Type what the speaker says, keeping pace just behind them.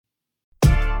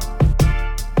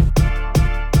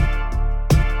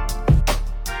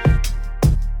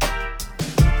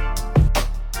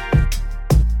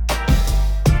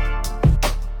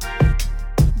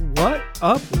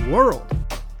up, world?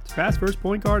 It's Fast First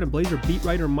Point Guard and Blazer beat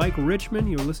writer Mike Richman.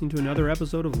 You're listening to another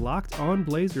episode of Locked On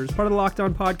Blazers, part of the Locked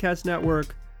On Podcast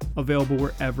Network, available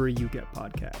wherever you get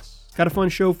podcasts. Got a fun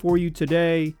show for you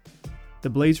today.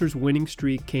 The Blazers' winning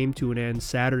streak came to an end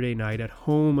Saturday night at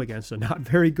home against a not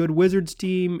very good Wizards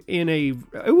team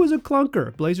it was a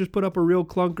clunker. Blazers put up a real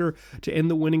clunker to end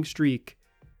the winning streak.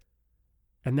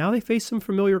 And now they face some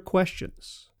familiar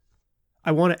questions.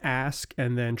 I want to ask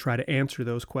and then try to answer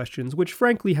those questions, which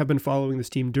frankly have been following this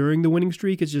team during the winning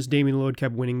streak. It's just Damian Lillard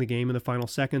kept winning the game in the final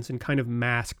seconds and kind of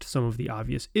masked some of the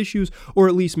obvious issues, or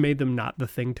at least made them not the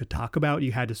thing to talk about.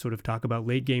 You had to sort of talk about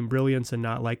late game brilliance and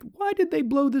not like, why did they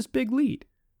blow this big lead?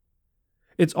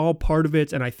 It's all part of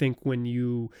it, and I think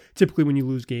typically when you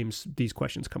lose games, these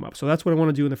questions come up. So that's what I want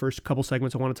to do in the first couple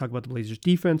segments. I want to talk about the Blazers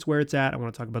defense, where it's at. I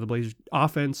want to talk about the Blazers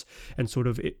offense and sort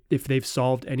of if they've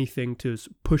solved anything to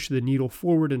push the needle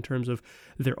forward in terms of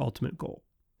their ultimate goal.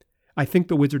 I think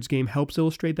the Wizards game helps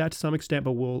illustrate that to some extent,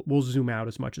 but we'll zoom out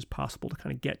as much as possible to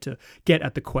kind of get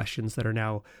at the questions that are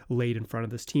now laid in front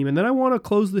of this team. And then I want to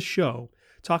close the show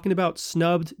talking about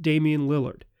snubbed Damian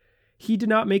Lillard. He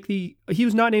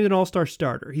was not named an all-star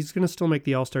starter. He's going to still make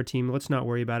the all-star team. Let's not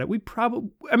worry about it.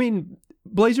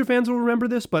 Blazer fans will remember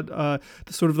this, but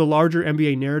the larger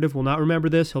NBA narrative will not remember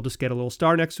this. He'll just get a little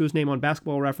star next to his name on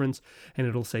Basketball Reference, and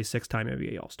it'll say 6-time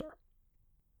NBA all-star.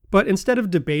 But instead of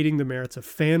debating the merits of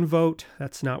fan vote,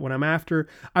 that's not what I'm after.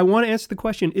 I want to answer the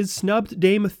question, is snubbed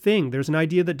Dame a thing? There's an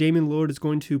idea that Damian Lillard is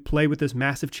going to play with this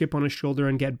massive chip on his shoulder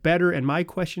and get better, and my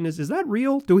question is that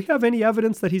real? Do we have any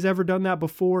evidence that he's ever done that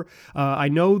before? I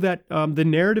know that the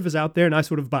narrative is out there, and I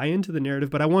sort of buy into the narrative,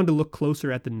 but I wanted to look closer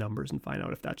at the numbers and find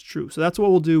out if that's true. So that's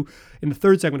what we'll do in the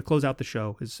third segment to close out the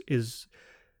show, is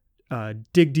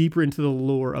dig deeper into the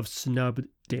lore of snubbed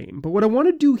Dame. But what I want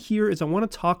to do here is I want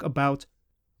to talk about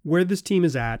where this team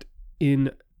is at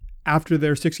after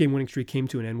their 6-game winning streak came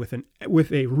to an end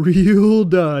with a real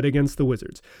dud against the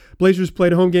Wizards. Blazers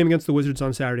played a home game against the Wizards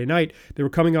on Saturday night. They were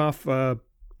coming off a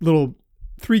little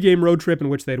 3-game road trip in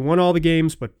which they'd won all the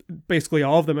games, but basically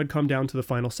all of them had come down to the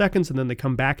final seconds, and then they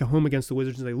come back at home against the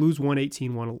Wizards and they lose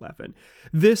 118-111.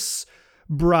 This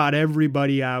brought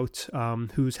everybody out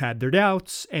who's had their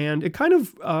doubts, and it kind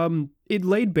of it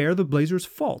laid bare the Blazers'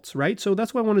 faults, right? So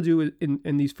that's what I want to do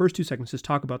in these first 2 seconds is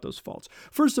talk about those faults.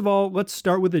 First of all, let's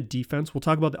start with the defense. We'll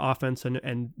talk about the offense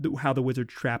and how the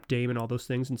Wizards trapped Dame and all those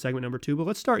things in segment number 2, but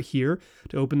let's start here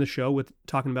to open the show with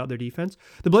talking about their defense.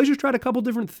 The Blazers tried a couple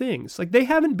different things. Like, they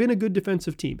haven't been a good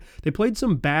defensive team. They played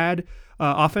some bad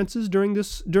offenses during the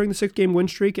 6-game win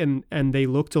streak, and they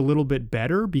looked a little bit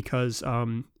better because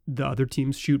the other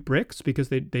teams shoot bricks because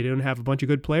they don't have a bunch of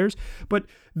good players, but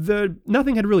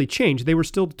nothing had really changed. They were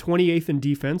still 28th in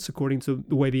defense, according to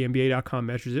the way the NBA.com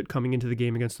measures it, coming into the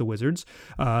game against the Wizards.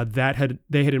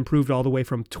 They had improved all the way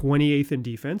from 28th in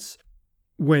defense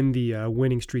when the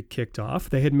winning streak kicked off.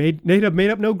 They had made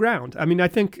up no ground. I mean, I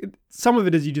think some of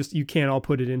it is you can't all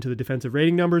put it into the defensive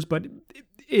rating numbers, but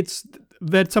it's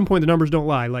that at some point the numbers don't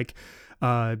lie. Like,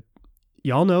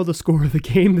 y'all know the score of the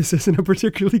game. This isn't a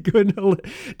particularly good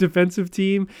defensive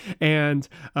team. And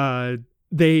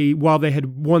while they had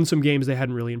won some games, they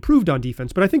hadn't really improved on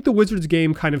defense. But I think the Wizards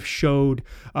game kind of showed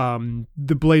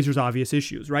the Blazers' obvious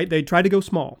issues, right? They tried to go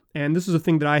small. And this is a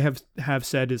thing that I have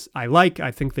said is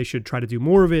I think they should try to do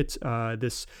more of it.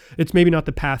 It's maybe not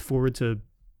the path forward to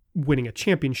winning a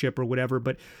championship or whatever,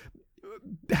 but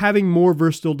having more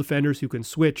versatile defenders who can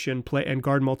switch and play and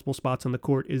guard multiple spots on the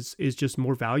court is just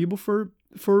more valuable for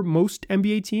most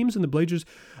NBA teams, and the Blazers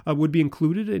would be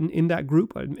included in that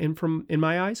group in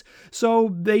my eyes.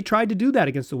 So they tried to do that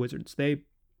against the Wizards. They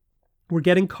were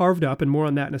getting carved up, and more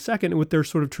on that in a second, with their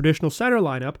sort of traditional center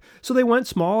lineup. So they went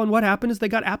small, and what happened is they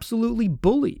got absolutely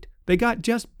bullied. They got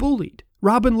just bullied.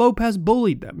 Robin Lopez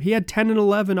bullied them. He had 10 and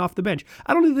 11 off the bench.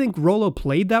 I don't even think Rolo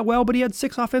played that well, but he had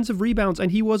 6 offensive rebounds,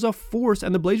 and he was a force,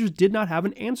 and the Blazers did not have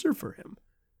an answer for him.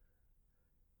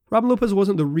 Robin Lopez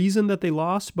wasn't the reason that they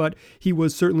lost, but he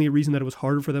was certainly a reason that it was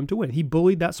harder for them to win. He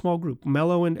bullied that small group.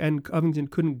 Melo and Covington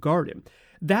couldn't guard him.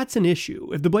 That's an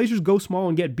issue. If the Blazers go small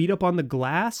and get beat up on the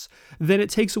glass, then it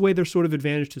takes away their sort of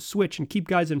advantage to switch and keep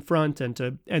guys in front and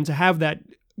to have that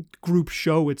group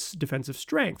show its defensive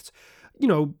strengths. You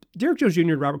know, Derrick Jones Jr.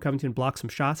 and Robert Covington blocked some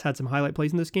shots, had some highlight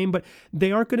plays in this game, but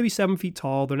they aren't going to be 7 feet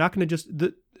tall. They're not going to just...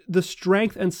 The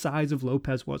strength and size of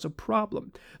Lopez was a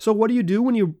problem. So what do you do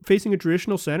when you're facing a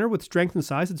traditional center with strength and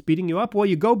size that's beating you up? Well,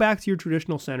 you go back to your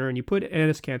traditional center and you put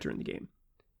Enes Kanter in the game.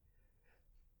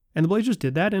 And the Blazers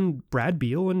did that, and Brad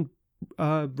Beal and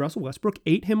Russell Westbrook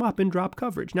ate him up in drop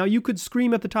coverage. Now, you could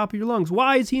scream at the top of your lungs,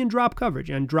 why is he in drop coverage?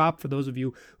 And drop, for those of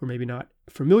you who are maybe not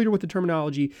familiar with the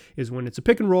terminology, is when it's a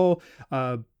pick and roll,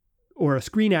 or a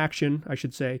screen action, I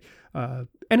should say.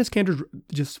 Enes Kanter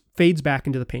just fades back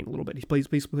into the paint a little bit. He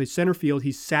basically plays center field.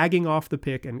 He's sagging off the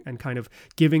pick and kind of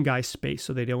giving guys space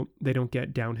so they don't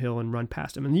get downhill and run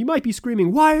past him. And you might be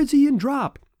screaming, why is he in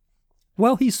drop?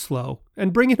 Well, he's slow,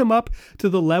 and bringing him up to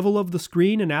the level of the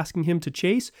screen and asking him to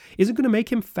chase isn't going to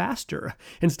make him faster.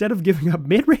 Instead of giving up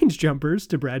mid-range jumpers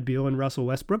to Brad Beal and Russell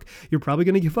Westbrook, you're probably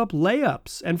going to give up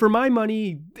layups. And for my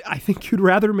money, I think you'd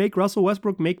rather make Russell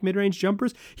Westbrook make mid-range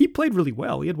jumpers. He played really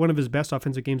well. He had one of his best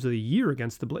offensive games of the year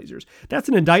against the Blazers. That's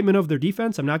an indictment of their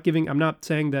defense. I'm not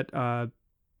saying that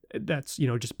that's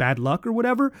just bad luck or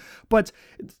whatever, but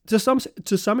to some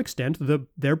extent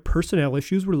their personnel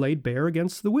issues were laid bare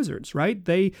against the Wizards, right?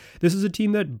 This is a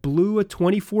team that blew a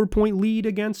 24-point lead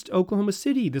against Oklahoma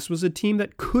City. This was a team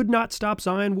that could not stop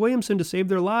Zion Williamson to save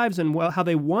their lives, and how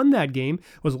they won that game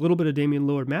was a little bit of Damian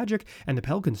Lillard magic, and the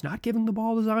Pelicans not giving the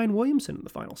ball to Zion Williamson in the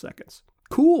final seconds.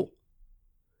 Cool.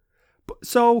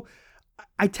 So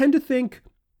I tend to think,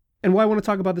 and why I want to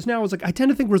talk about this now is I tend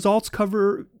to think results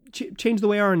change the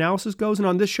way our analysis goes. And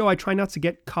on this show, I try not to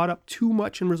get caught up too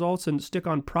much in results and stick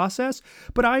on process.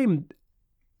 But I am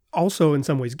also in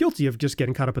some ways guilty of just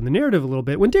getting caught up in the narrative a little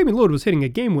bit. When Damian Lillard was hitting a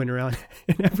game winner in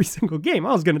every single game,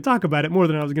 I was going to talk about it more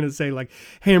than I was going to say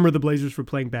hammer the Blazers for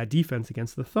playing bad defense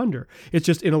against the Thunder. It's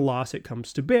just in a loss it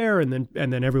comes to bear, and then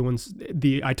everyone's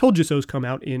I told you so's come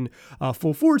out in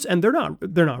full force, and they're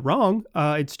not wrong.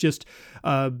 It's just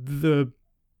it's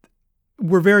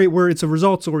a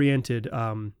results oriented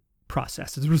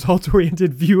process. It's a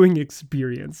results-oriented viewing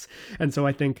experience. And so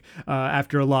I think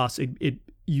after a loss,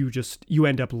 you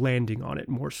end up landing on it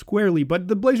more squarely. But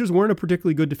the Blazers weren't a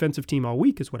particularly good defensive team all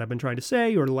week, is what I've been trying to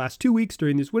say, or the last 2 weeks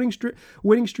during this winning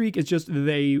streak. It's just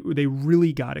they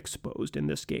really got exposed in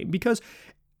this game because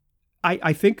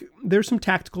I think there's some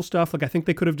tactical stuff. I think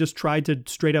they could have just tried to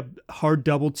straight up hard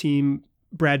double team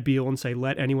Brad Beal and say,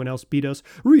 let anyone else beat us.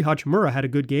 Rui Hachimura had a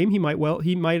good game. He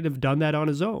might have done that on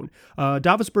his own.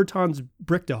 Davis Bertans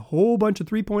bricked a whole bunch of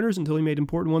three-pointers until he made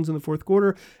important ones in the fourth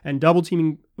quarter, and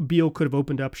double-teaming Beal could have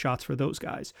opened up shots for those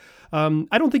guys.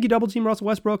 I don't think you double-team Russell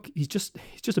Westbrook. He's just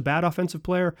a bad offensive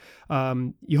player.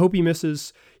 You hope he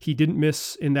misses. He didn't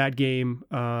miss in that game.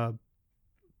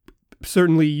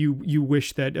 Certainly you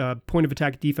wish that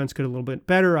point-of-attack defense could have a little bit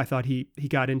better. I thought he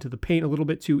got into the paint a little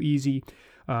bit too easy.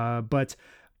 But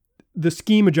the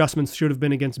scheme adjustments should have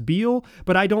been against Beal,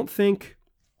 but I don't think,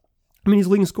 he's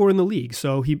leading scorer in the league,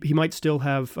 so he might still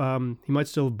have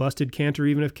busted Kanter,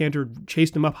 even if Kanter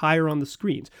chased him up higher on the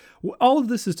screens. All of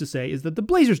this is to say is that the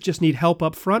Blazers just need help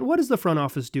up front. What is the front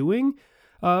office doing?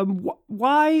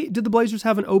 Why did the Blazers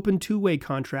have an open two-way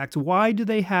contract? Why do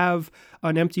they have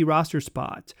an empty roster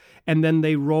spot? And then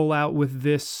they roll out with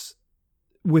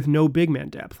no big man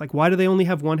depth. Why do they only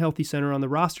have one healthy center on the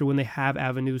roster when they have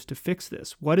avenues to fix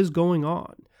this? What is going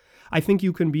on? I think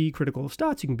you can be critical of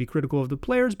stats, you can be critical of the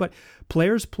players, but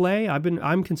players play.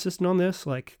 I'm consistent on this.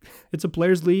 It's a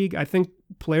players league. I think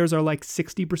players are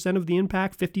 60% of the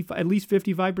impact, at least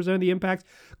 55% of the impact.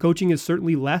 Coaching is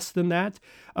certainly less than that.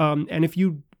 And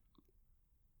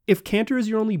if Kanter is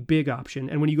your only big option,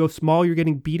 and when you go small, you're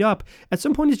getting beat up, at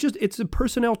some point it's a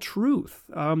personnel truth.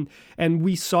 And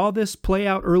we saw this play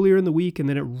out earlier in the week, and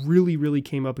then it really, really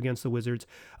came up against the Wizards.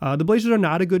 The Blazers are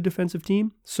not a good defensive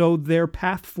team, so their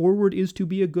path forward is to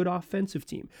be a good offensive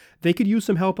team. They could use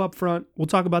some help up front. We'll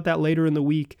talk about that later in the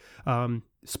week.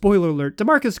 Spoiler alert,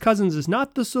 DeMarcus Cousins is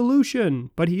not the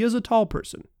solution, but he is a tall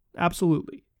person.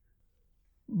 Absolutely.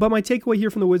 But my takeaway here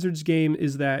from the Wizards game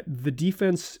is that the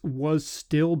defense was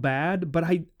still bad, but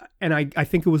I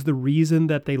think it was the reason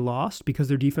that they lost, because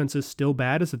their defense is still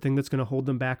bad. It's the thing that's going to hold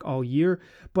them back all year.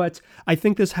 But I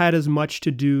think this had as much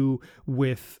to do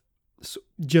with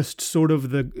just sort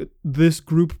of this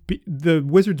group. The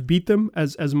Wizards beat them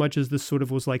as much as this sort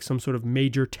of was some sort of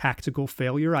major tactical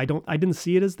failure. I didn't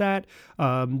see it as that.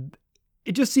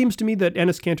 It just seems to me that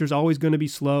Enes Kanter is always going to be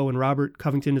slow, and Robert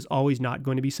Covington is always not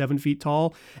going to be 7 feet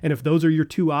tall. And if those are your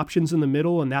two options in the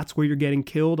middle, and that's where you're getting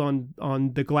killed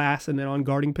on the glass and then on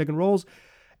guarding pick and rolls,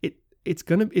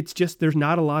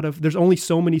 there's only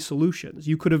so many solutions.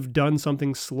 You could have done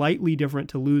something slightly different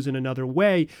to lose in another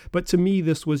way, but to me,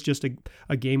 this was just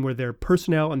a game where their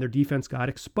personnel and their defense got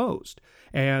exposed.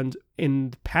 And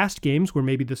in past games where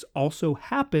maybe this also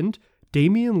happened,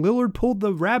 Damian Lillard pulled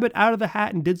the rabbit out of the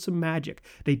hat and did some magic.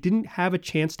 They didn't have a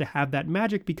chance to have that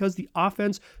magic because the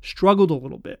offense struggled a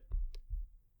little bit.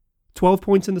 12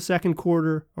 points in the second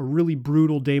quarter, a really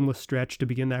brutal Dameless stretch to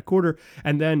begin that quarter,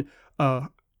 and then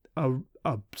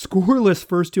a scoreless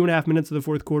first 2.5 minutes of the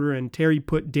fourth quarter, and Terry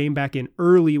put Dame back in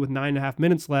early with 9.5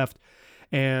 minutes left,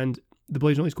 and the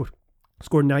Blazers only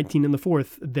scored 19 in the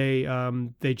fourth. They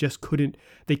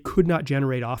could not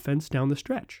generate offense down the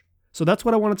stretch. So that's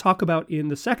what I want to talk about in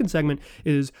the second segment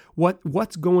is what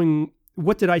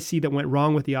did I see that went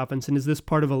wrong with the offense, and is this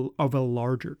part of a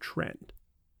larger trend?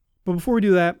 But before we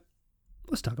do that,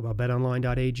 let's talk about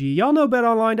betonline.ag. Y'all know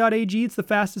betonline.ag. It's the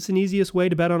fastest and easiest way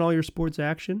to bet on all your sports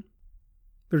action.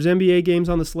 There's NBA games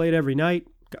on the slate every night.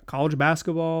 Got college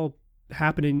basketball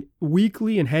happening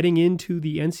weekly and heading into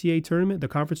the NCAA tournament, the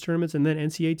conference tournaments, and then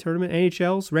NCAA tournament.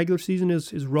 NHL's regular season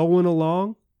is rolling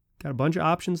along. Got a bunch of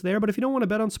options there. But if you don't want to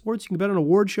bet on sports, you can bet on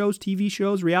award shows, TV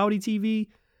shows, reality TV.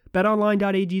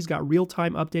 BetOnline.ag's got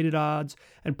real-time updated odds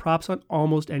and props on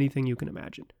almost anything you can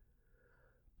imagine.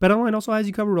 BetOnline also has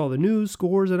you covered with all the news,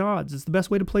 scores, and odds. It's the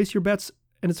best way to place your bets,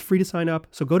 and it's free to sign up.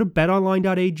 So go to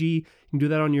betonline.ag. You can do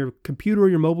that on your computer or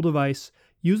your mobile device.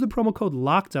 Use the promo code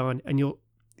LOCKEDON, and you'll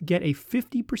get a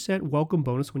 50% welcome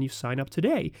bonus when you sign up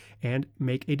today and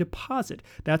make a deposit.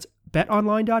 That's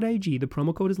betonline.ag. The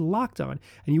promo code is LOCKEDON,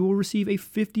 and you will receive a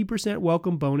 50%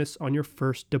 welcome bonus on your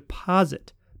first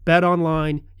deposit.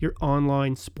 BetOnline, your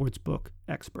online sportsbook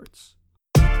experts.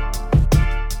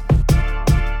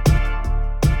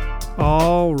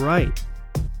 All right.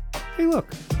 Hey, look,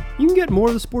 you can get more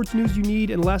of the sports news you need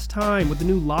in less time with the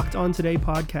new Locked On Today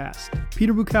podcast.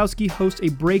 Peter Bukowski hosts a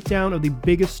breakdown of the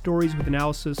biggest stories with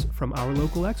analysis from our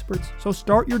local experts. So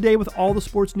start your day with all the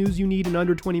sports news you need in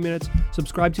under 20 minutes.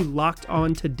 Subscribe to Locked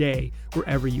On Today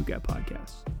wherever you get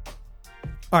podcasts.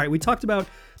 All right, we talked about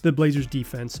the Blazers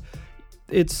defense.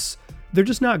 They're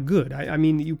just not good.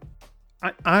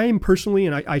 I'm personally,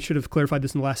 and I should have clarified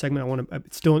this in the last segment.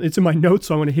 It's in my notes,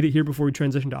 so I want to hit it here before we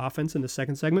transition to offense in the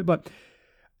second segment. But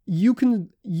you can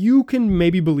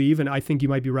maybe believe, and I think you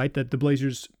might be right, that the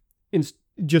Blazers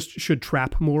just should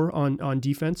trap more on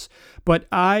defense. But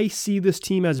I see this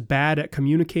team as bad at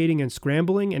communicating and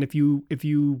scrambling. And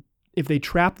if they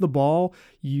trap the ball,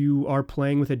 you are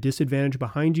playing with a disadvantage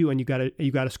behind you, and you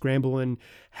gotta scramble and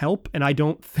help. And I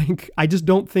just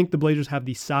don't think the Blazers have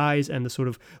the size and the sort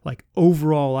of like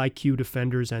overall IQ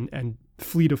defenders and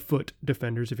fleet of foot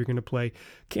defenders, if you're going to play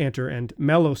Cantor and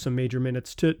Melo some major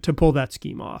minutes, to pull that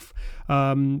scheme off.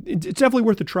 It's definitely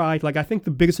worth a try. Like, I think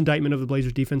the biggest indictment of the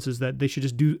Blazers defense is that they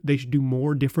should do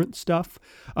more different stuff.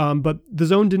 But the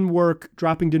zone didn't work,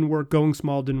 dropping didn't work, going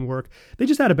small didn't work. They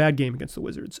just had a bad game against the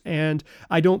Wizards. And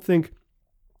I don't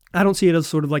see it as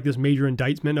sort of like this major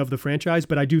indictment of the franchise,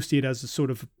 but I do see it as a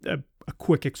sort of a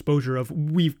quick exposure of,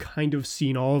 we've kind of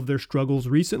seen all of their struggles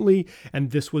recently,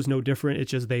 and this was no different. It's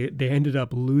just they ended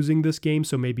up losing this game,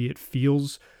 so maybe it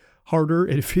feels harder,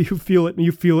 and if you feel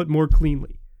it more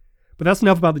cleanly. But that's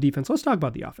enough about the defense. Let's talk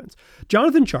about the offense.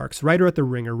 Jonathan Tjarks, writer at The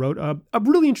Ringer, wrote a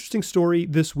really interesting story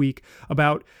this week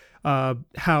about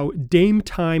how Dame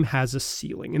time has a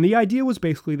ceiling. And the idea was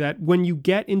basically that when you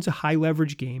get into high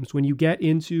leverage games, when you get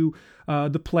into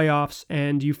the playoffs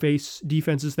and you face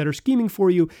defenses that are scheming for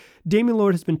you, Damian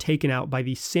Lillard has been taken out by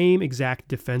the same exact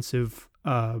defensive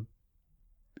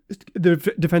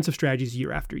strategies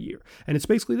year after year. And it's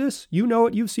basically this. You know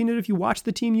it. You've seen it. If you watch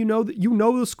the team, you know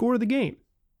the score of the game.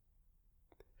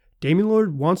 Damian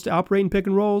Lillard wants to operate in pick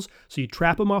and rolls, so you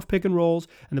trap him off pick and rolls,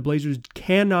 and the Blazers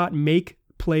cannot make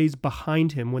plays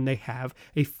behind him when they have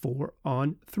a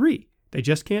 4-on-3. They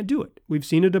just can't do it. We've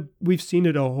seen it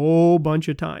a whole bunch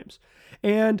of times.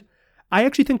 And I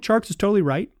actually think Tjarks is totally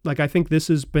right. Like, I think this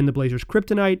has been the Blazers'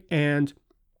 kryptonite, and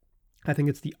I think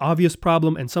it's the obvious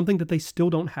problem and something that they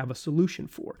still don't have a solution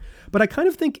for. But I kind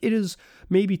of think it is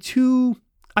maybe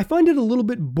I find it a little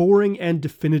bit boring and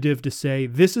definitive to say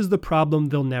this is the problem,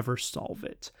 they'll never solve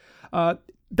it.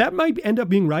 That might end up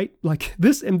being right. Like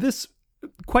this,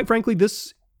 quite frankly,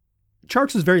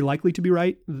 Tjarks is very likely to be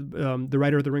right. The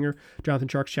writer of The Ringer, Jonathan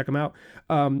Tjarks, check him out.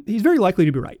 He's very likely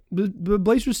to be right. The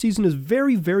Blazers season is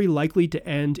very, very likely to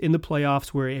end in the playoffs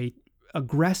where a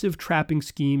aggressive trapping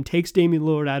scheme takes Damian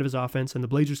Lillard out of his offense and the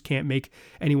Blazers can't make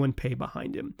anyone pay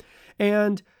behind him.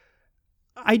 And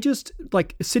I just,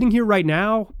 like, sitting here right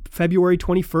now, February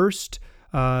 21st,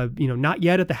 not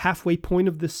yet at the halfway point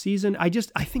of this season, I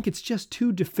think it's just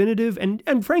too definitive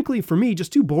and frankly, for me,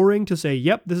 just too boring to say,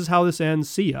 yep, this is how this ends,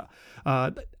 see ya.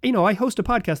 I host a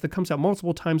podcast that comes out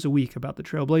multiple times a week about the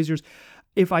Trailblazers.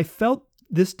 If I felt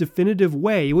this definitive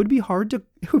way, it would be hard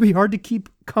to keep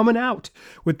coming out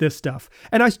with this stuff.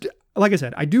 And like I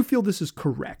said, I do feel this is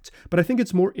correct, but I think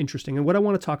it's more interesting. And what I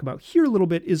want to talk about here a little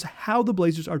bit is how the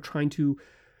Blazers are trying to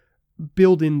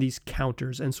build in these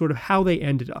counters and sort of how they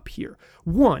ended up here.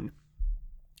 One,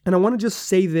 and I want to just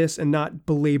say this and not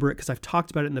belabor it because I've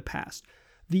talked about it in the past,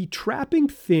 the trapping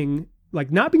thing, like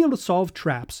not being able to solve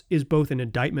traps, is both an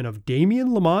indictment of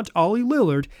Damian Lamont, Ollie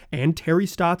Lillard, and Terry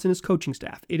Stotts and his coaching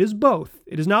staff. It is both.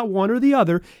 It is not one or the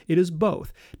other. It is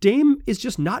both. Dame is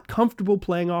just not comfortable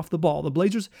playing off the ball. The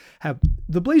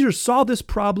Blazers saw this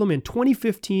problem in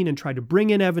 2015 and tried to bring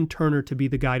in Evan Turner to be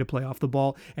the guy to play off the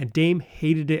ball, and Dame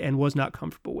hated it and was not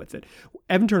comfortable with it.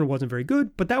 Evan Turner wasn't very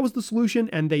good, but that was the solution,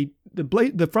 and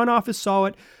the front office saw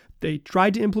it. They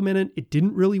tried to implement it. It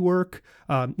didn't really work.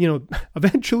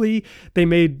 Eventually they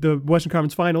made the Western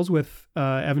Conference Finals with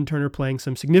Evan Turner playing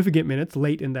some significant minutes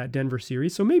late in that Denver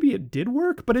series. So maybe it did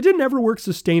work, but it didn't ever work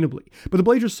sustainably. But the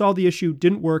Blazers saw the issue,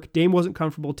 didn't work. Dame wasn't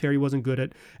comfortable. Terry wasn't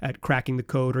good at cracking the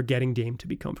code or getting Dame to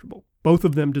be comfortable. Both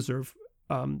of them deserve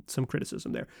some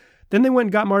criticism there. Then they went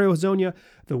and got Mario Hezonja,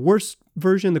 the worst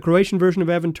version, the Croatian version of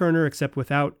Evan Turner, except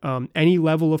without any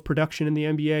level of production in the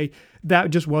NBA. That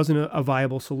just wasn't a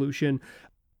viable solution.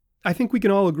 I think we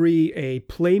can all agree a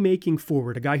playmaking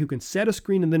forward, a guy who can set a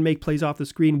screen and then make plays off the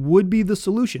screen, would be the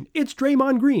solution. It's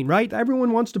Draymond Green, right?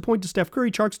 Everyone wants to point to Steph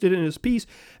Curry. Charks did it in his piece,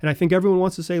 and I think everyone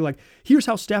wants to say, like, here's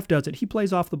how Steph does it. He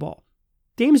plays off the ball.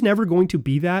 Dame's never going to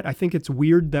be that. I think it's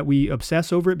weird that we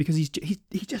obsess over it because he's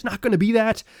just not going to be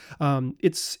that.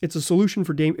 It's a solution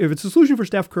for Dame. If it's a solution for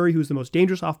Steph Curry, who's the most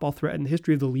dangerous off-ball threat in the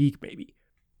history of the league, maybe.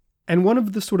 And one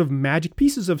of the sort of magic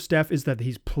pieces of Steph is that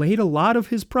he's played a lot of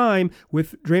his prime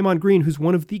with Draymond Green, who's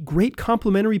one of the great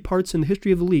complementary parts in the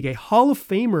history of the league. A Hall of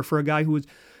Famer for a guy who is...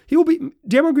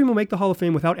 Draymond Green will make the Hall of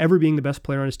Fame without ever being the best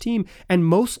player on his team and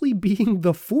mostly being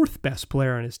the fourth best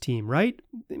player on his team, right?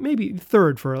 Maybe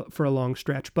third for a long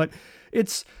stretch, but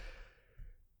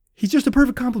he's just a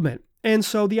perfect complement. And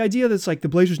so the idea that's like the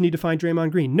Blazers need to find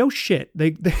Draymond Green, no shit.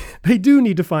 They do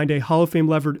need to find a Hall of Fame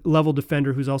level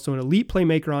defender who's also an elite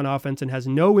playmaker on offense and has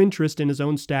no interest in his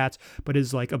own stats, but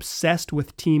is like obsessed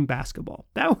with team basketball.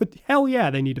 Hell yeah,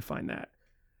 they need to find that.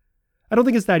 I don't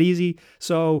think it's that easy.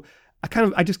 So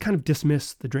I just kind of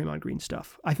dismiss the Draymond Green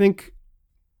stuff. I think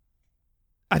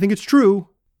it's true.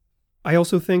 I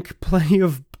also think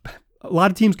a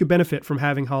lot of teams could benefit from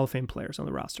having Hall of Fame players on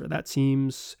the roster. That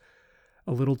seems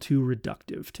a little too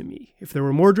reductive to me. If there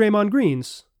were more Draymond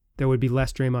Greens, there would be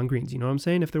less Draymond Greens. You know what I'm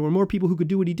saying? If there were more people who could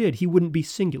do what he did, he wouldn't be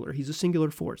singular. He's a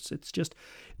singular force. It's just,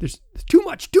 there's too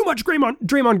much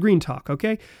Draymond Green talk,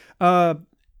 okay?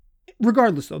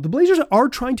 Regardless, though, the Blazers are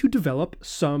trying to develop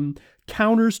some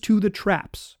counters to the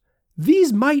traps.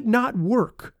 These might not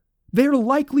work. They're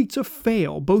likely to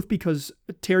fail, both because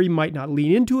Terry might not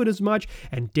lean into it as much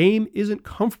and Dame isn't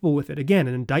comfortable with it. Again,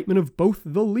 an indictment of both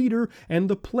the leader and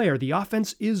the player. The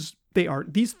offense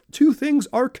these two things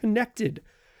are connected.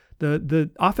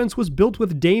 The offense was built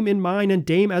with Dame in mind and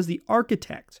Dame as the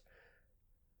architect.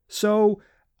 So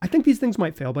I think these things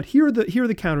might fail, but here are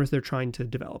the counters they're trying to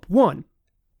develop. One,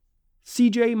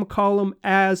 CJ McCollum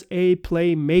as a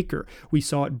playmaker. We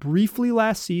saw it briefly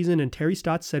last season, and Terry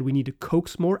Stotts said we need to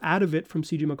coax more out of it from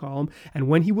CJ McCollum. And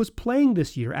when he was playing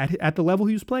this year, at the level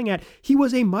he was playing at, he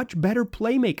was a much better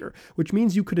playmaker, which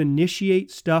means you could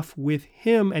initiate stuff with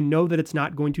him and know that it's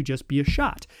not going to just be a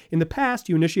shot. In the past,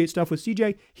 you initiate stuff with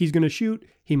CJ, he's going to shoot,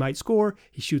 he might score,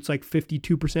 he shoots like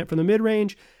 52% from the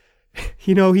mid-range.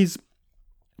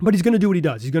 But he's going to do what he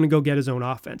does. He's going to go get his own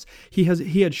offense. He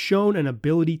had shown an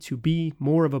ability to be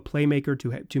more of a playmaker,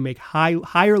 to make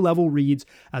higher level reads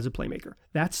as a playmaker.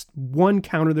 That's one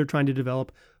counter they're trying to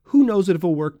develop. Who knows if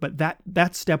it'll work, but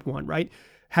that's step one, right?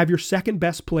 Have your second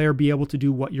best player be able to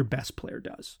do what your best player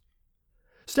does.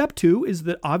 Step two is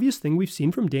the obvious thing we've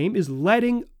seen from Dame is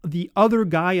letting the other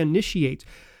guy initiate.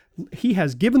 He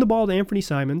has given the ball to Anthony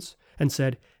Simons and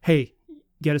said, hey,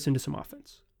 get us into some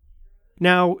offense.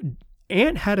 Now,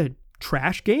 Ant had a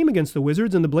trash game against the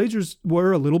Wizards, and the Blazers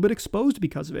were a little bit exposed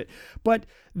because of it. But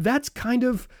that's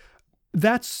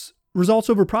results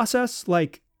over process.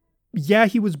 Like, yeah,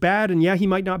 he was bad, and yeah, he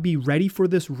might not be ready for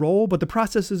this role, but the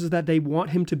process is that they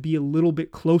want him to be a little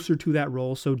bit closer to that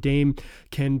role so Dame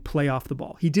can play off the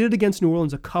ball. He did it against New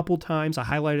Orleans a couple times. I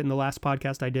highlighted it in the last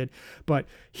podcast I did, but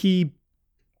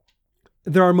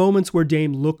there are moments where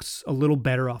Dame looks a little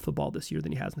better off the ball this year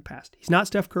than he has in the past. He's not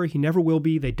Steph Curry. He never will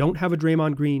be. They don't have a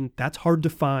Draymond Green. That's hard to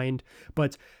find,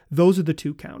 but those are the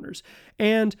two counters.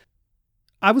 And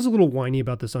I was a little whiny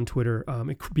about this on Twitter,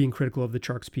 being critical of the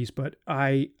Charks piece, but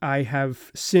I have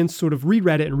since sort of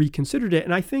reread it and reconsidered it.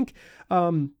 And I think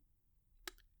what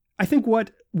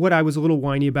I was a little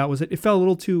whiny about was that it felt a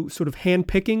little too sort of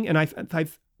hand-picking, and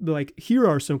I've like, here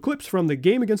are some clips from the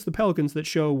game against the Pelicans that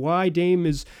show why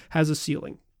Dame has a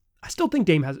ceiling. I still think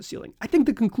Dame has a ceiling. I think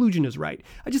the conclusion is right.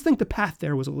 I just think the path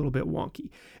there was a little bit wonky.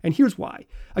 And here's why.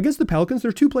 Against the Pelicans, there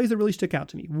are two plays that really stick out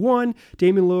to me. One,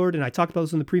 Damian Lillard, and I talked about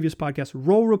this in the previous podcast,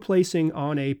 role replacing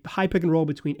on a high pick and roll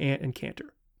between Ant and Kanter.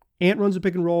 Ant runs a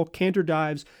pick and roll, Kanter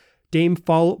dives, Dame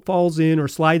falls in or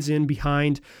slides in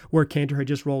behind where Kanter had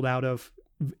just rolled out of,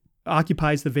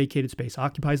 occupies the vacated space,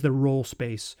 occupies the roll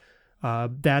space.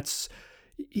 Defense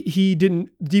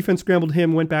scrambled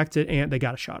him, went back to Ant, they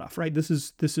got a shot off, right? This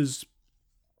is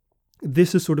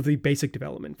sort of the basic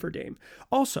development for Dame.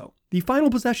 Also, the final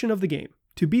possession of the game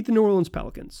to beat the New Orleans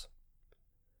Pelicans.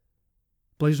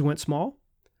 Blazers went small.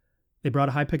 They brought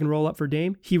a high pick and roll up for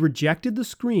Dame. He rejected the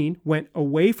screen, went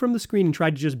away from the screen and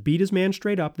tried to just beat his man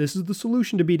straight up. This is the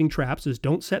solution to beating traps, is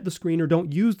don't set the screen or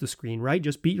don't use the screen, right?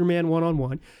 Just beat your man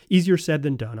one-on-one. Easier said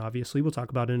than done, obviously. We'll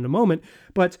talk about it in a moment.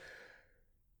 But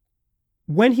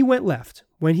when he went left,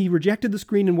 when he rejected the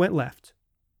screen and went left,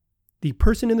 the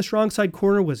person in the strong side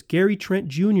corner was Gary Trent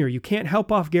Jr. You can't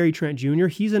help off Gary Trent Jr.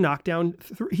 He's a knockdown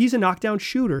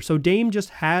shooter. So Dame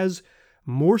just has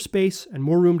more space and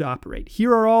more room to operate.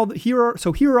 Here are all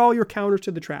your counters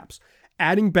to the traps.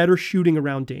 Adding better shooting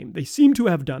around Dame. They seem to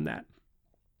have done that.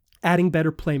 Adding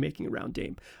better playmaking around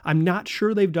Dame. I'm not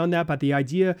sure they've done that, but the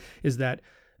idea is that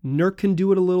Nurk can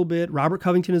do it a little bit. Robert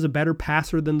Covington is a better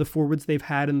passer than the forwards they've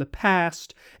had in the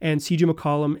past. And CJ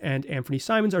McCollum and Anthony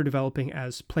Simons are developing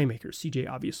as playmakers. CJ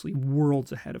obviously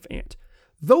worlds ahead of Ant.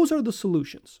 Those are the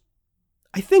solutions.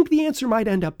 I think the answer might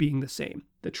end up being the same.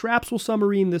 The traps will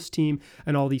submarine this team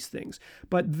and all these things.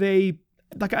 But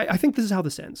I think this is how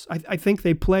this ends. I think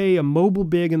they play a mobile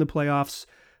big in the playoffs.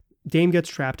 Dame gets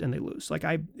trapped and they lose.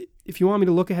 If you want me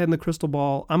to look ahead in the crystal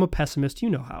ball, I'm a pessimist. You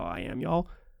know how I am, y'all.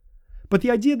 But the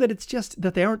idea that it's just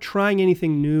that they aren't trying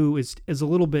anything new is a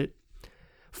little bit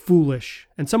foolish.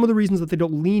 And some of the reasons that they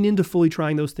don't lean into fully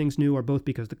trying those things new are both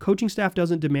because the coaching staff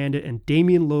doesn't demand it and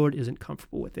Damian Lillard isn't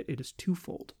comfortable with it. It is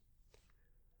twofold.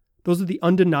 Those are the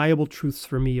undeniable truths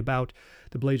for me about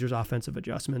the Blazers' offensive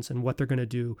adjustments and what they're going to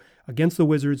do against the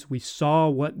Wizards. We saw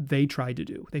what they tried to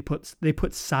do. They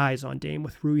put size on Dame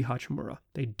with Rui Hachimura.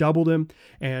 They doubled him,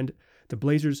 and the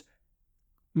Blazers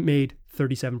made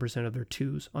 37% of their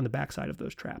twos on the backside of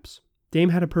those traps. Dame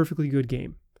had a perfectly good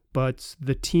game, but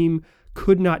the team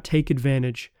could not take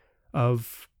advantage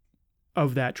of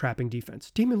that trapping defense.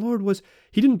 Damian Lillard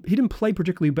he didn't play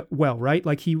particularly well, right?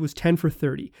 Like he was 10 for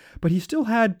 30, but he still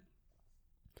had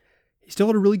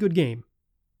a really good game.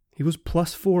 He was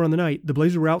 +4 on the night. The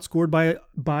Blazers were outscored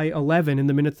by 11 in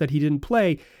the minutes that he didn't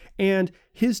play, and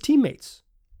his teammates,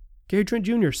 Gary Trent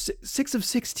Jr., 6 of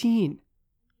 16.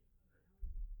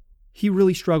 He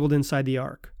really struggled inside the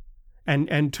arc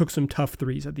and took some tough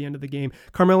threes at the end of the game.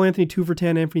 Carmelo Anthony, 2 for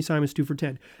 10. Anthony Simons, 2 for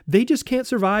 10. They just can't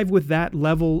survive with that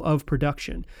level of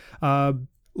production.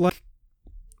 Like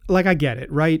I get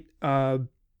it, right?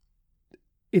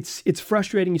 It's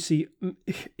frustrating. You see,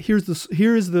 here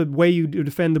is the way you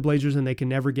defend the Blazers and they can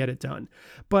never get it done.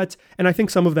 And I think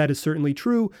some of that is certainly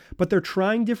true, but they're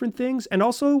trying different things. And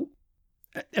also,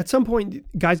 at some point,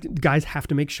 guys have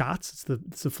to make shots.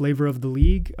 It's the flavor of the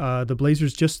league. The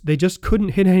Blazers just couldn't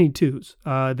hit any twos.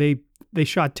 They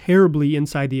shot terribly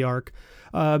inside the arc.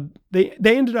 They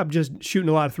ended up just shooting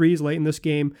a lot of threes late in this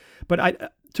game.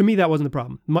 But to me, that wasn't the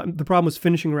problem. The problem was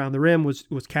finishing around the rim, was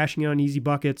cashing in on easy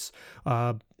buckets.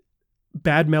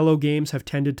 Bad Melo games have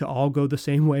tended to all go the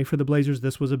same way for the Blazers.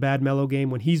 This was a bad Melo game.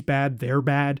 When he's bad, they're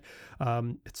bad.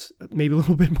 It's maybe a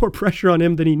little bit more pressure on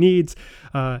him than he needs.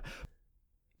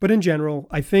 But in general,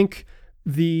 I think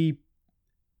the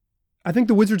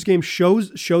Wizards game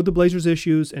showed the Blazers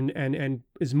issues and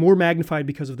is more magnified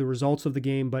because of the results of the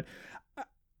game. But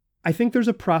I think there's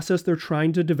a process they're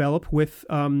trying to develop with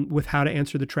how to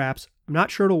answer the traps. I'm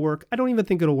not sure it'll work. I don't even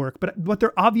think it'll work. But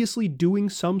they're obviously doing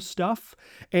some stuff.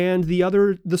 And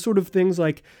the sort of things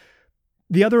like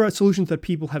the other solutions that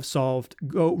people have solved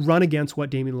run against what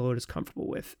Damian Lillard is comfortable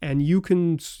with. And you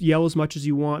can yell as much as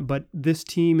you want, but this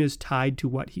team is tied to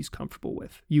what he's comfortable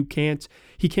with. He can't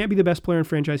be the best player in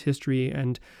franchise history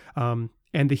and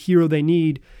the hero they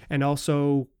need, and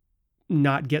also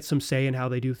not get some say in how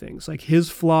they do things. Like, his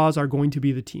flaws are going to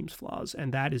be the team's flaws,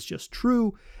 and that is just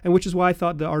true. And which is why I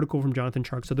thought the article from Jonathan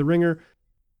Tjarks of The Ringer,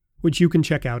 which you can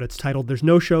check out, it's titled "There's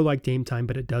No Show Like Dame Time,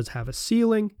 but It Does Have a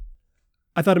Ceiling."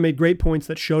 I thought it made great points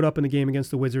that showed up in the game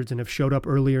against the Wizards and have showed up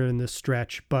earlier in this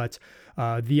stretch. But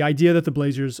the idea that the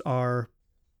Blazers are,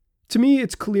 to me,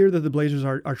 it's clear that the Blazers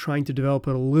are trying to develop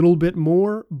it a little bit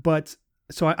more. But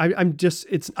so I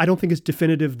don't think it's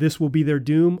definitive this will be their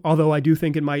doom, although I do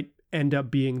think it might end up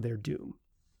being their doom.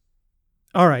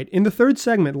 All right, in the third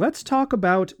segment, let's talk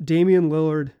about Damian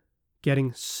Lillard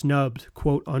getting snubbed,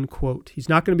 quote unquote. He's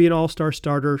not going to be an all-star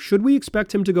starter. Should we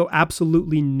expect him to go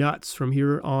absolutely nuts from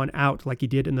here on out like he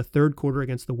did in the third quarter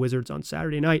against the Wizards on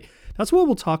Saturday night? That's what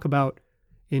we'll talk about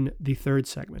in the third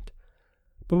segment.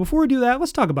 But before we do that,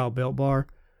 let's talk about Built Bar.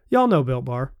 Y'all know Built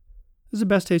Bar. This is the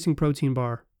best tasting protein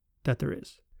bar that there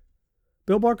is.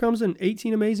 Built Bar comes in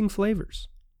 18 amazing flavors.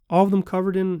 All of them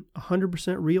covered in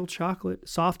 100% real chocolate,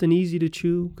 soft and easy to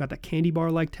chew, got that candy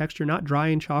bar-like texture, not dry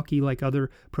and chalky like other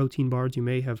protein bars you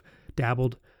may have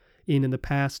dabbled in the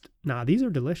past. Nah, these are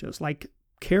delicious, like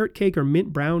carrot cake or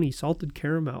mint brownie, salted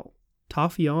caramel,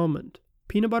 toffee almond,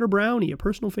 peanut butter brownie, a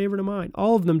personal favorite of mine.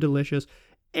 All of them delicious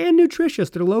and nutritious.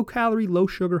 They're low-calorie,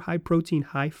 low-sugar, high-protein,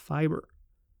 high-fiber.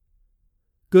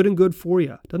 Good and good for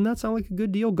you. Doesn't that sound like a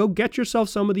good deal? Go get yourself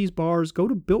some of these bars. Go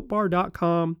to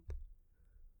BuiltBar.com.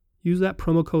 Use that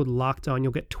promo code LOCKEDON.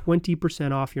 You'll get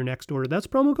 20% off your next order. That's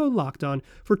promo code LOCKEDON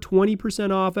for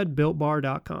 20% off at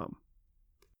BuiltBar.com.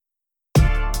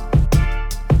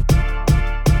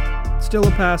 Still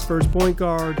a pass first point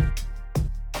guard.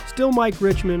 Still Mike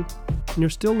Richman. And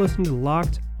you're still listening to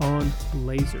Locked On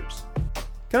Blazers.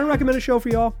 Can I recommend a show for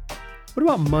y'all? What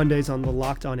about Mondays on the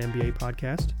Locked On NBA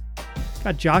podcast?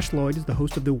 Got Josh Lloyd is the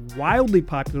host of the wildly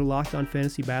popular Locked On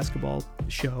Fantasy Basketball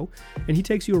show, and he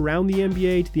takes you around the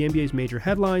NBA to the NBA's major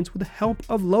headlines with the help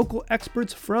of local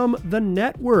experts from the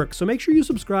network. So make sure you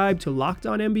subscribe to Locked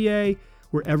On NBA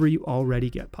wherever you already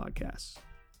get podcasts.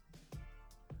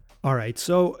 All right,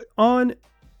 so on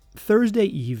Thursday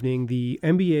evening, the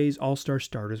NBA's All-Star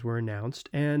starters were announced,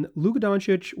 and Luka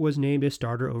Doncic was named a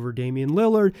starter over Damian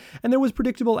Lillard, and there was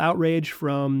predictable outrage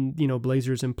from,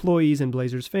 Blazers employees and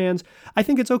Blazers fans. I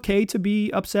think it's okay to be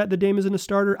upset that Dame isn't a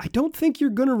starter. I don't think you're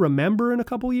going to remember in a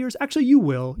couple years. Actually, you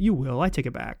will. You will. I take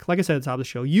it back. Like I said at the top of the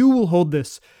show, you will hold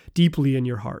this deeply in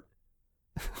your heart.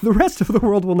 The rest of the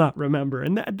world will not remember,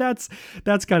 and that's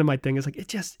kind of my thing. It's like it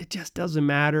just doesn't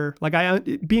matter.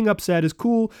 Like being upset is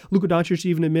cool. Luka Doncic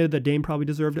even admitted that Dame probably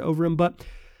deserved it over him, but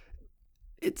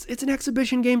it's an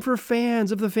exhibition game for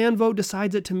fans. If the fan vote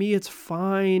decides it, to me, it's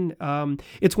fine.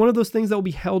 It's one of those things that will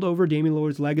be held over Damian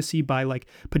Lillard's legacy by like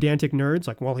pedantic nerds.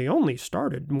 Like, well, he only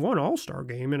started one All-Star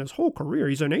game in his whole career.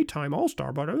 He's an 8-time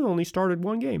All-Star, but he only started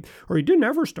one game, or he didn't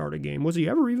ever start a game. Was he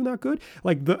ever even that good?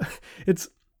 Like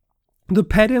the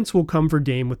pedants will come for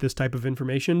Dame with this type of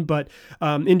information, but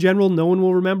in general, no one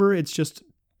will remember.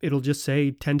 It'll just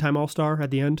say 10-time All-Star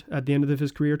at the end of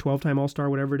his career, 12-time All-Star,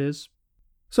 whatever it is.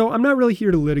 So I'm not really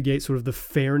here to litigate sort of the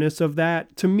fairness of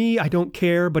that. To me, I don't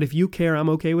care, but if you care, I'm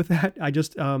okay with that.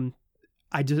 I'm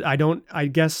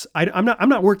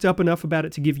not worked up enough about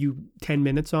it to give you 10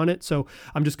 minutes on it, so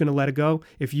I'm just going to let it go.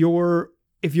 If you're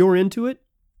into it,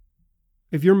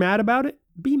 if you're mad about it,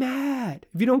 be mad.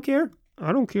 If you don't care,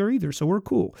 I don't care either, so we're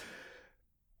cool.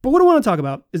 But what I want to talk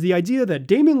about is the idea that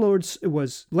Damian Lillard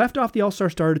was left off the All-Star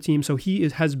starter team, so he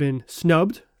has been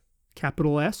snubbed,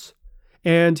 capital S,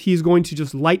 and he's going to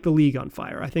just light the league on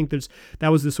fire. I think that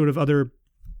was the sort of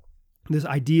this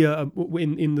idea of,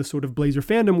 in the sort of Blazer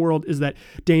fandom world, is that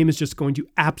Dame is just going to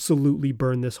absolutely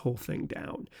burn this whole thing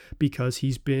down because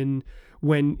he's been,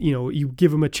 when you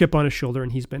give him a chip on his shoulder,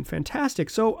 and he's been fantastic.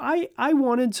 So I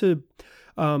wanted to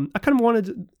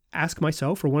ask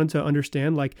myself, or wanted to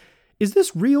understand, like, is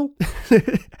this real?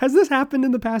 Has this happened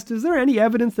in the past? Is there any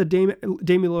evidence that Damian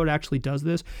Lillard actually does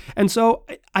this? And so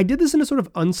I did this in a sort of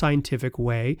unscientific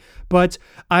way, but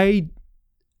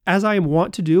as I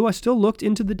want to do, I still looked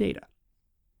into the data.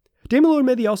 Damian Lillard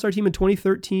made the All-Star team in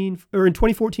 2014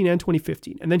 and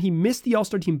 2015, and then he missed the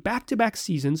All-Star team back-to-back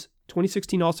seasons,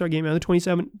 2016 All-Star game and the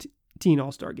 2017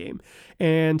 All-Star game.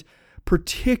 And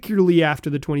particularly after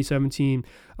the 2017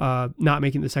 not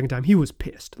making it the second time, he was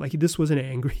pissed. Like, he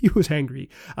was angry.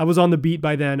 I was on the beat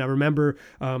by then. I remember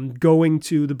going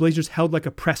to the Blazers held like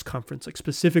a press conference, like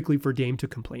specifically for Dame to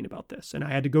complain about this. And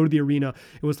I had to go to the arena.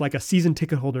 It was like a season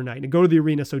ticket holder night, and go to the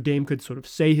arena so Dame could sort of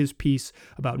say his piece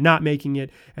about not making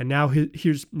it. And now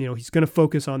he's going to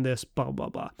focus on this, blah, blah,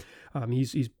 blah.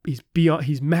 He's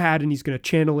mad, and he's going to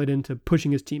channel it into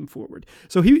pushing his team forward.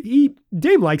 So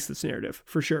Dame likes this narrative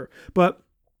for sure, but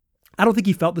I don't think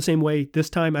he felt the same way this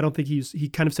time. I don't think he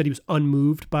kind of said he was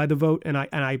unmoved by the vote, and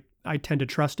I tend to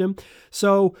trust him.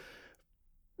 So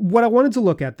what I wanted to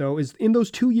look at, though, is in those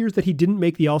 2 years that he didn't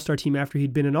make the All-Star team after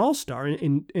he'd been an All-Star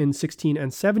in 16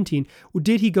 and 17,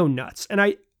 did he go nuts? And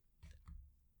I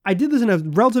did this in a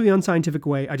relatively unscientific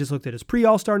way. I just looked at his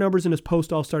pre-All-Star numbers and his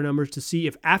post-All-Star numbers to see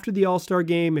if after the All-Star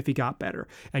game, if he got better.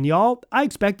 And y'all, I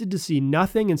expected to see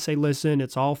nothing and say, listen,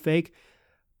 it's all fake.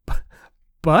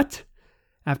 But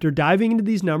after diving into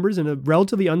these numbers in a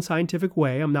relatively unscientific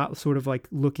way, I'm not sort of like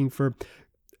looking for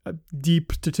a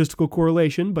deep statistical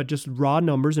correlation, but just raw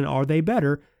numbers and are they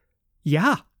better?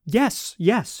 Yeah. Yes.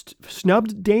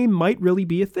 Snubbed Dame might really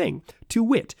be a thing. To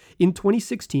wit, in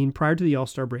 2016, prior to the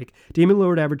All-Star break, Damian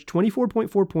Lillard averaged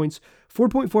 24.4 points,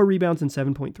 4.4 rebounds, and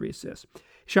 7.3 assists.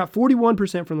 He shot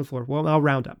 41% from the floor. Well, I'll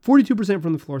round up. 42%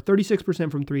 from the floor,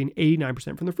 36% from three, and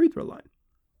 89% from the free throw line.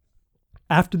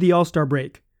 After the All-Star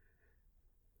break,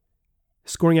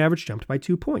 scoring average jumped by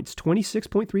 2 points,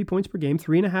 26.3 points per game,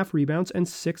 3.5 rebounds, and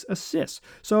 6 assists.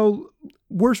 So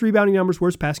worse rebounding numbers,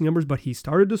 worse passing numbers, but he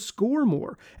started to score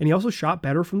more. And he also shot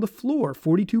better from the floor,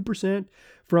 42%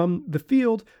 from the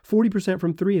field, 40%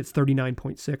 from three, it's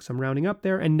 39.6, I'm rounding up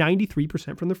there, and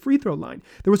 93% from the free throw line.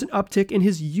 There was an uptick in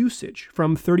his usage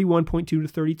from 31.2 to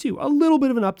 32. A little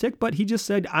bit of an uptick, but he just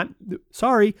said, I'm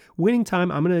sorry, winning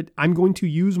time, I'm going to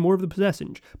use more of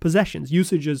the possessions.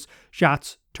 Usage is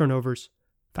shots, turnovers,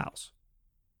 fouls.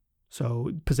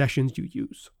 So possessions you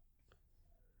use.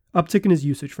 Uptick in his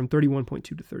usage from 31.2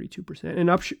 to 32%, and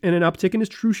an uptick in his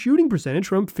true shooting percentage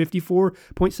from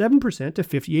 54.7% to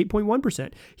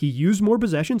 58.1%. He used more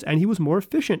possessions and he was more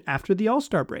efficient after the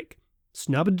All-Star break.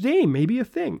 Snubbed Dame may be a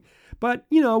thing, but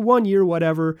 1 year,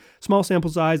 whatever, small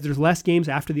sample size, there's less games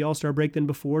after the All-Star break than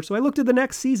before, so I looked at the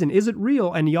next season. Is it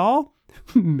real? And y'all,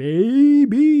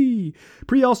 maybe.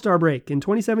 Pre-All-Star break in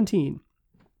 2017,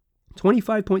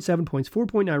 25.7 points,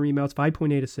 4.9 rebounds,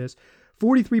 5.8 assists,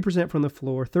 43% from the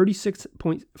floor,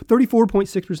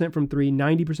 34.6% from three,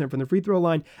 90% from the free throw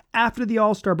line. After the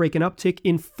All-Star break, an uptick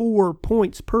in 4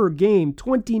 points per game,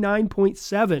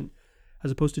 29.7,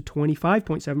 as opposed to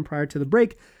 25.7 prior to the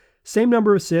break. Same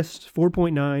number of assists,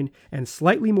 4.9, and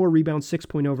slightly more rebounds,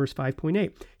 6.0 versus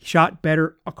 5.8. He shot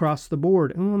better across the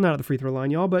board. Well, not at the free throw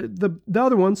line, y'all, but the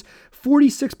other ones,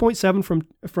 46.7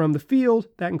 from the field.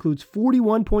 That includes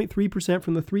 41.3%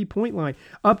 from the three-point line.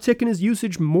 Uptick in his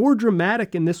usage, more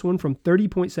dramatic in this one from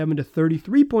 30.7 to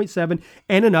 33.7,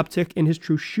 and an uptick in his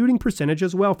true shooting percentage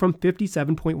as well from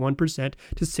 57.1%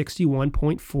 to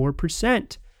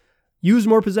 61.4%. Used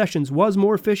more possessions, was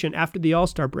more efficient after the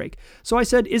All-Star break. So I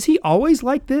said, is he always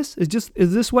like this? Is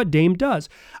this what Dame does?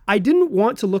 I didn't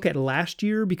want to look at last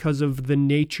year because of the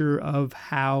nature of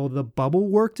how the bubble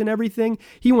worked and everything.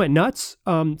 He went nuts.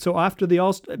 So after the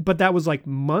All-Star, but that was like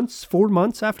 4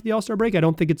 months after the All-Star break. I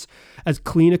don't think it's as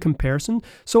clean a comparison.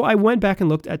 So I went back and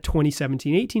looked at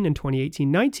 2017-18 and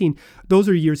 2018-19. Those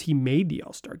are years he made the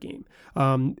All-Star game.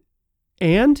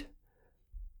 And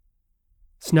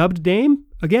snubbed Dame,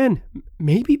 again,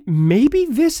 maybe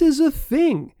this is a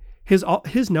thing.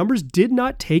 His numbers did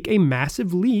not take a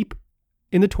massive leap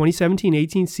in the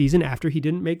 2017-18 season after he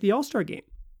didn't make the All-Star game.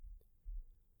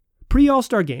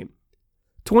 Pre-All-Star game,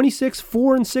 26,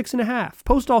 4, and 6.5.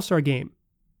 Post-All-Star game,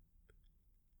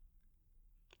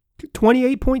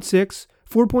 28.6,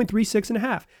 4.3,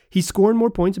 6.5. He's scoring more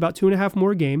points, about 2.5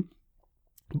 more a game,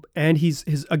 and he's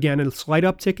again a slight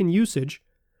uptick in usage,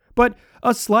 but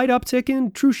a slight uptick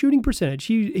in true shooting percentage.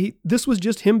 This was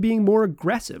just him being more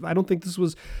aggressive. I don't think this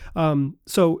was,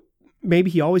 so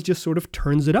maybe he always just sort of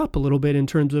turns it up a little bit in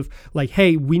terms of like,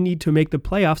 hey, we need to make the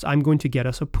playoffs. I'm going to get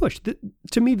us a push.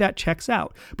 To me, that checks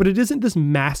out, but it isn't this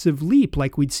massive leap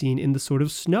like we'd seen in the sort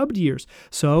of snubbed years.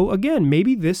 So again,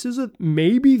 maybe this is a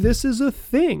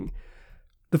thing.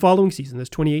 The following season, this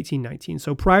 2018-19.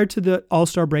 So prior to the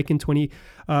All-Star break in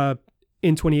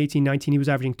 2018-19, he was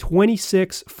averaging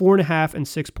 26, 4.5, and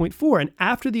 6.4. And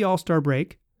after the All-Star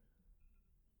break,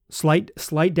 slight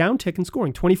downtick in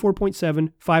scoring,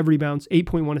 24.7, 5 rebounds,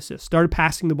 8.1 assists. Started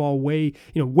passing the ball way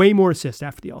more assists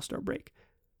after the All-Star break.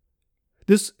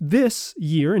 This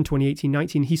year in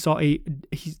 2018-19, he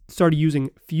started using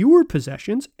fewer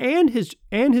possessions and his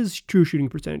true shooting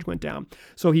percentage went down.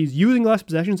 So he's using less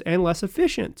possessions and less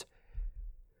efficient.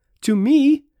 To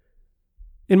me,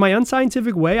 in my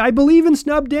unscientific way, I believe in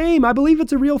Snub Dame. I believe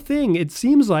it's a real thing. It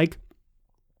seems like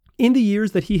in the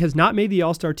years that he has not made the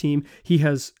All-Star team, he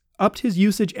has upped his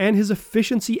usage and his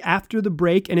efficiency after the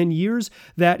break. And in years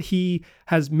that he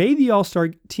has made the All-Star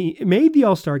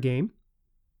game,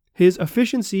 his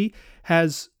efficiency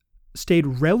has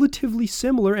stayed relatively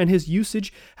similar and his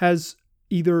usage has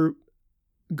either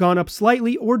gone up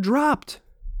slightly or dropped.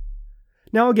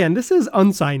 Now, again, this is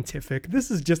unscientific.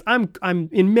 This is just, I'm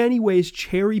in many ways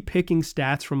cherry picking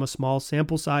stats from a small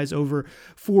sample size over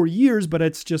 4 years, but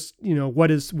it's just,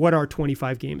 what are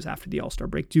 25 games after the All-Star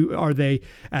break? Are they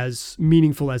as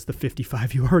meaningful as the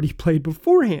 55 you already played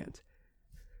beforehand?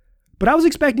 But I was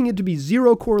expecting it to be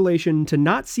zero correlation, to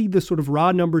not see the sort of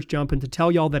raw numbers jump and to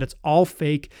tell y'all that it's all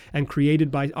fake and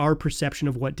created by our perception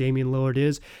of what Damian Lillard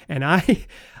is. And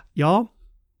y'all,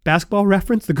 Basketball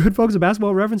Reference, the good folks of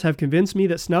Basketball Reference have convinced me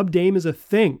that Snub Dame is a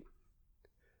thing.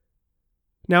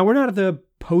 Now, we're not at the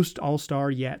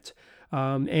post-All-Star yet,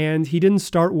 and he didn't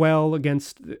start well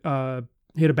against, he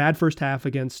had a bad first half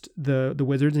against the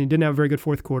Wizards, and he didn't have a very good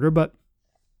fourth quarter, but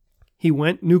he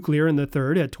went nuclear in the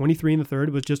third, had 23 in the third.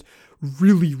 It was just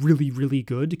really, really, really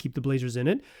good to keep the Blazers in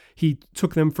it. He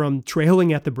took them from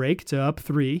trailing at the break to up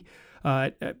 3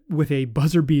 with a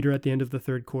buzzer beater at the end of the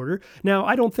third quarter. Now,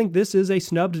 I don't think this is a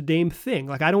snubbed Dame thing.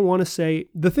 Like, I don't want to say,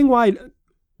 the thing why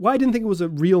I didn't think it was a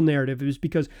real narrative is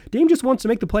because Dame just wants to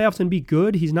make the playoffs and be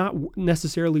good. He's not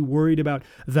necessarily worried about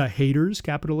the haters,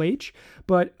 capital H,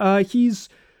 but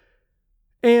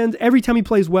and every time he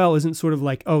plays well isn't sort of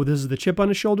like, oh, this is the chip on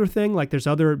his shoulder thing. Like there's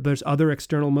other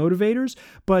external motivators,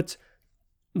 but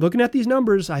looking at these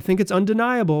numbers, I think it's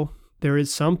undeniable. There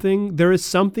is something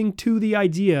to the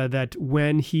idea that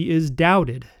when he is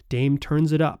doubted, Dame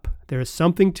turns it up. There is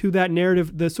something to that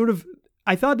narrative.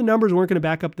 I thought the numbers weren't going to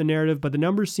back up the narrative, but the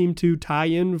numbers seem to tie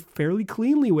in fairly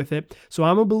cleanly with it. So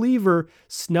I'm a believer.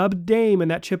 Snubbed Dame and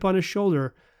that chip on his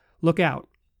shoulder. Look out.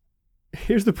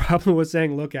 Here's the problem with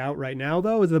saying look out right now,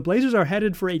 though, is the Blazers are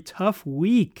headed for a tough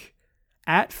week.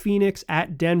 At Phoenix,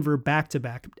 at Denver,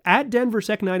 back-to-back. At Denver,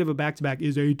 second night of a back-to-back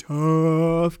is a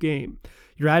tough game.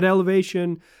 You're at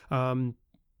elevation. I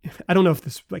don't know if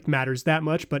this matters that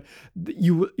much, but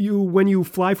you when you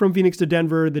fly from Phoenix to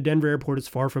Denver, the Denver airport is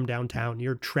far from downtown.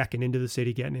 You're trekking into the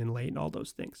city, getting in late, and all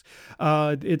those things.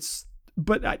 But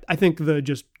I think the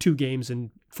just 2 games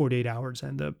in 48 hours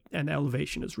and the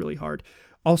elevation is really hard.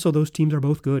 Also, those teams are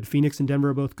both good. Phoenix and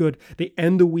Denver are both good. They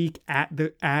end the week at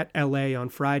LA on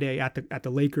Friday, at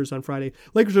the Lakers on Friday.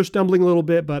 Lakers are stumbling a little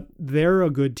bit, but they're a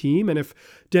good team. And if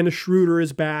Dennis Schroeder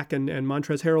is back and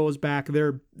Montrezl Harrell is back,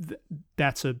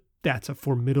 that's a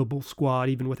formidable squad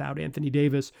even without Anthony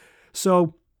Davis.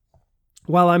 So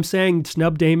while I'm saying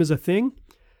snub Dame is a thing,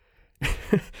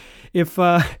 if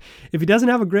he doesn't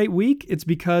have a great week, it's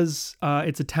because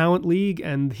it's a talent league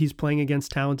and he's playing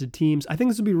against talented teams. I think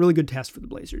this would be a really good test for the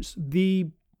Blazers.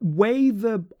 I'm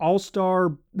in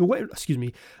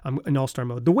All-Star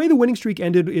mode. The way the winning streak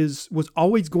ended was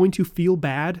always going to feel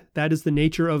bad. That is the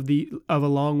nature of a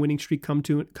long winning streak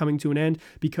coming to an end,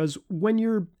 because when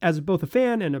you're as both a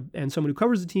fan and someone who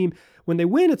covers the team, when they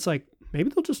win, it's like, maybe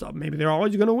they're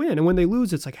always going to win. And when they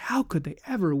lose, it's like, how could they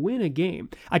ever win a game?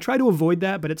 I try to avoid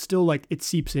that, but it's still it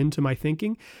seeps into my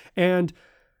thinking. And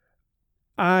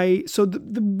so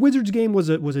the Wizards game was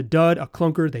a dud, a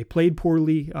clunker. They played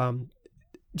poorly.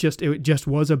 It just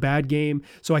was a bad game.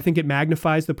 So I think it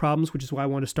magnifies the problems, which is why I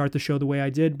want to start the show the way I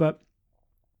did. But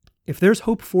if there's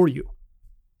hope for you,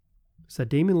 it's that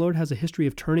Damian Lillard has a history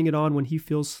of turning it on when he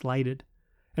feels slighted,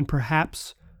 and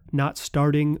perhaps not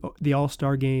starting the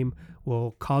All-Star game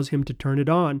will cause him to turn it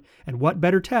on. And what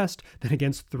better test than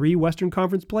against 3 Western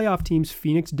Conference playoff teams,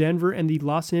 Phoenix, Denver, and the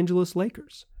Los Angeles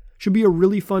Lakers. Should be a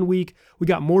really fun week. We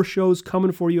got more shows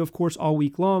coming for you, of course, all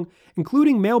week long,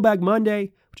 including Mailbag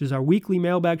Monday, which is our weekly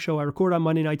mailbag show I record on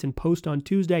Monday nights and post on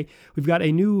Tuesday. We've got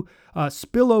a new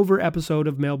spillover episode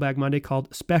of Mailbag Monday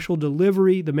called Special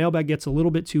Delivery. The mailbag gets a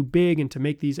little bit too big, and to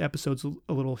make these episodes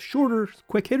a little shorter,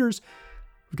 quick hitters,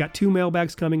 we've got 2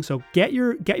 mailbags coming, so get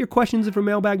your questions in for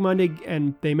Mailbag Monday,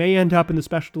 and they may end up in the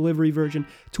special delivery version.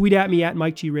 Tweet at me at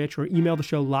Mike G. Rich, or email the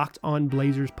show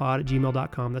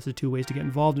lockedonblazerspod@gmail.com. That's the 2 ways to get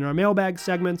involved in our mailbag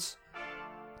segments.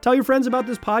 Tell your friends about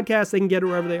this podcast. They can get it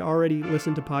wherever they already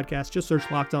listen to podcasts. Just search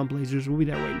Locked On Blazers. We'll be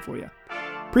there waiting for you.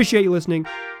 Appreciate you listening.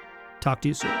 Talk to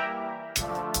you soon.